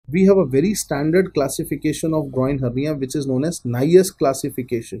we have a very standard classification of groin hernia which is known as Naius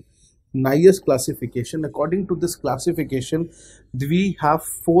Classification. Naius Classification. According to this classification, we have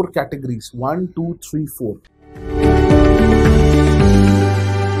 4 categories: 1, 2, 3, 4.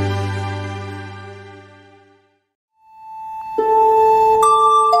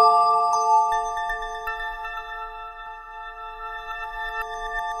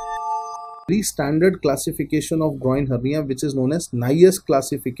 Very standard classification of groin hernia which is known as Naius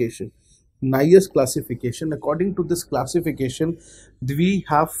Classification. Naius Classification. According to this classification, we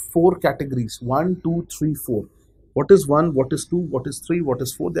have 4 categories: 1, 2, 3, 4. What is 1, what is 2, what is 3, what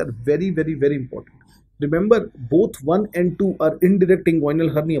is 4? They are very important. Remember, both 1 and 2 are indirect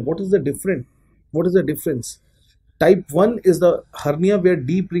inguinal hernia. What is the difference? What is the difference? Type 1 is the hernia where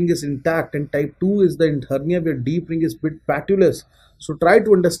deep ring is intact, and type 2 is the hernia where deep ring is bit patulous. So try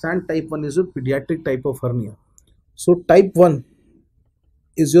to understand. Type 1 is your pediatric type of hernia. So type 1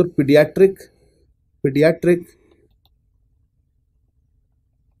 is your pediatric, you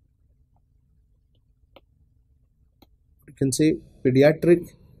can say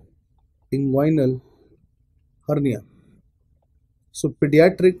pediatric inguinal hernia. So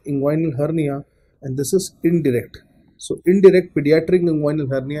pediatric inguinal hernia, and this is indirect. So indirect pediatric inguinal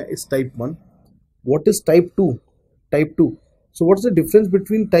hernia is type 1. What is type 2? Type 2. So what's the difference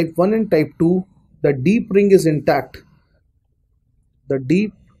between type 1 and type 2? The deep ring is intact. The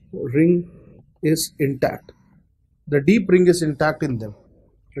deep ring is intact. The deep ring is intact in them.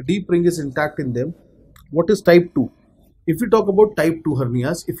 The deep ring is intact in them. What is type 2? If we talk about type 2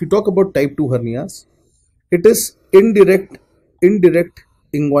 hernias, it is indirect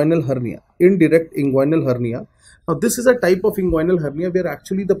inguinal hernia. Indirect inguinal hernia. Now this is a type of inguinal hernia where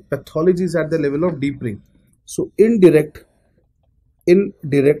actually the pathology is at the level of deep ring. So indirect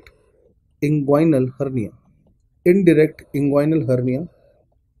inguinal hernia. Indirect inguinal hernia,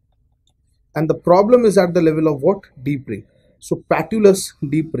 and the problem is at the level of what? Deep ring. So patulous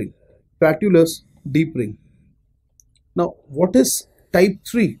deep ring. Patulous deep ring. Now what is type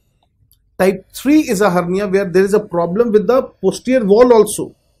 3? Type 3 is a hernia where there is a problem with the posterior wall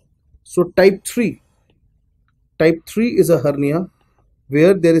also. So type 3 is a hernia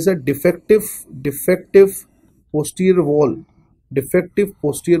where there is a defective posterior wall. Defective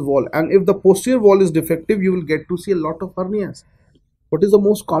posterior wall, and if the posterior wall is defective, you will get to see a lot of hernias. What is the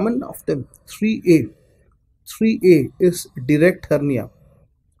most common of them? 3A. 3A is direct hernia.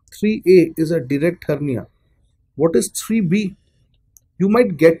 3A is a direct hernia. What is 3B? You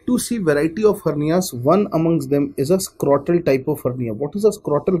might get to see variety of hernias. One amongst them is a scrotal type of hernia. What is a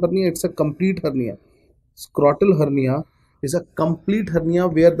scrotal hernia? It's a complete hernia. Scrotal hernia is a complete hernia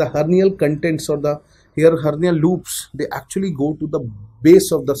where the hernial contents or the hernial loops, they actually go to the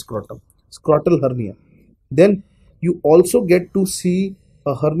base of the scrotum. Scrotal hernia. Then you also get to see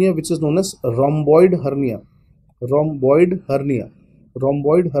a hernia which is known as rhomboid hernia. Rhomboid hernia.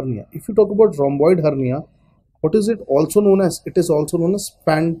 Rhomboid hernia. If you talk about rhomboid hernia, what is it also known as? It is also known as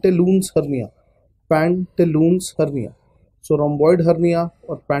pantaloons hernia. Pantaloons hernia. So rhomboid hernia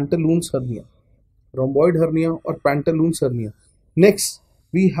or pantaloons hernia. Rhomboid hernia or pantaloons hernia. Next,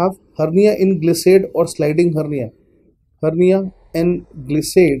 we have hernia in glissade or sliding hernia. Hernia and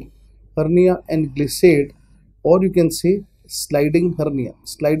glissade. Hernia and glissade, or you can say sliding hernia.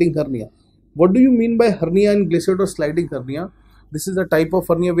 Sliding hernia. What do you mean by hernia and glissade or sliding hernia? This is a type of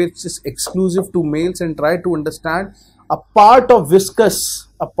hernia which is exclusive to males, and try to understand a part of viscous,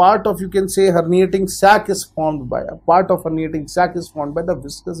 a part of, you can say, herniating sac is formed by, a part of herniating sac is formed by the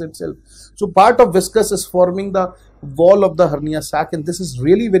viscous itself. So part of viscous is forming the wall of the hernia sac, and this is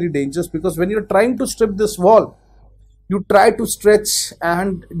really very dangerous because when you're trying to strip this wall, you try to stretch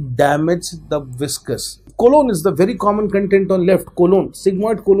and damage the viscous. Colon is the very common content on left. Colon,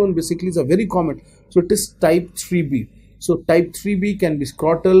 sigmoid colon basically is a very common. So it is type 3B. So type 3B can be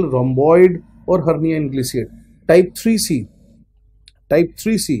scrotal, rhomboid or hernia and glissade. Type 3C. Type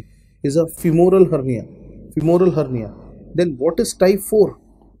 3C is a femoral hernia. Femoral hernia. Then what is type 4?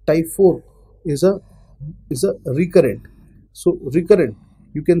 Type 4 is a recurrent. So recurrent,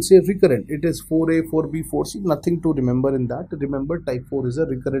 you can say recurrent. It is 4A, 4B, 4C. Nothing to remember in that. Remember, type 4 is a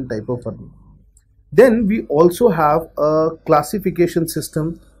recurrent type of hernia. Then we also have a classification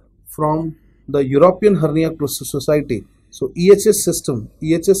system from the European Hernia Society. So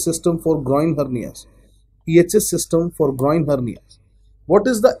EHS system for groin hernias. EHS system for groin hernias. What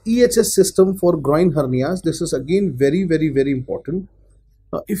is the EHS system for groin hernias? This is again very important.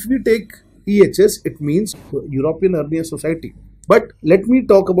 Now, if we take EHS, it means European Hernia Society. But let me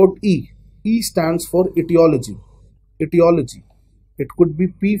talk about E. E stands for etiology. Etiology. It could be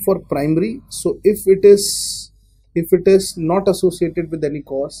P for primary. So if it is If it is not associated with any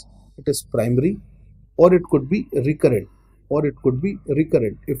cause, it is primary, or it could be recurrent,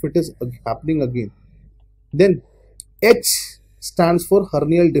 if it is happening again. Then H stands for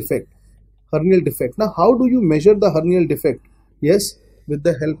hernial defect. Now, how do you measure the hernial defect? Yes, with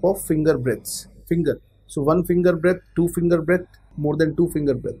the help of finger breadths. So one finger breadth, two finger breadth, more than two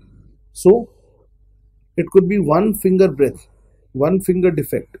finger breadth. So it could be one finger breadth, one finger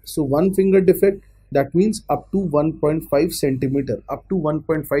defect. So one finger defect, that means up to 1.5 centimeter,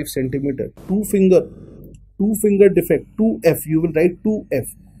 Two finger defect, 2F, you will write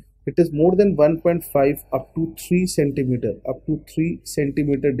 2F. It is more than 1.5 up to 3 centimeter,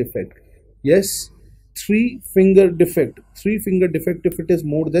 defect. Yes, three finger defect, if it is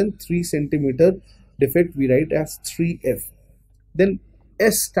more than 3 centimeter defect, we write as 3F. Then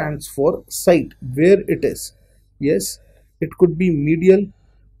S stands for site, where it is. Yes, it could be medial,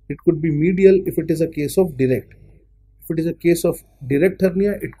 if it is a case of direct. If it is a case of direct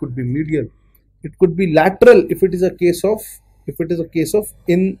hernia, it could be medial. It could be lateral if it is a case of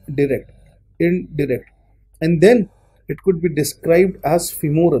indirect. And then it could be described as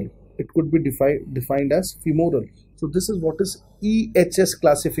femoral. It could be defined as femoral. So this is what is EHS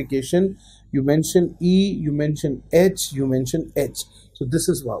classification. You mention E, you mention H, you mention H. So this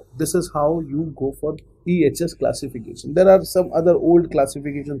is how you go for EHS classification. There are some other old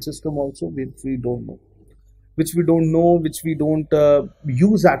classification system also which we don't know, which we don't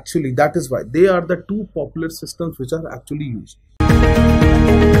use actually. That is why they are the two popular systems which are actually used.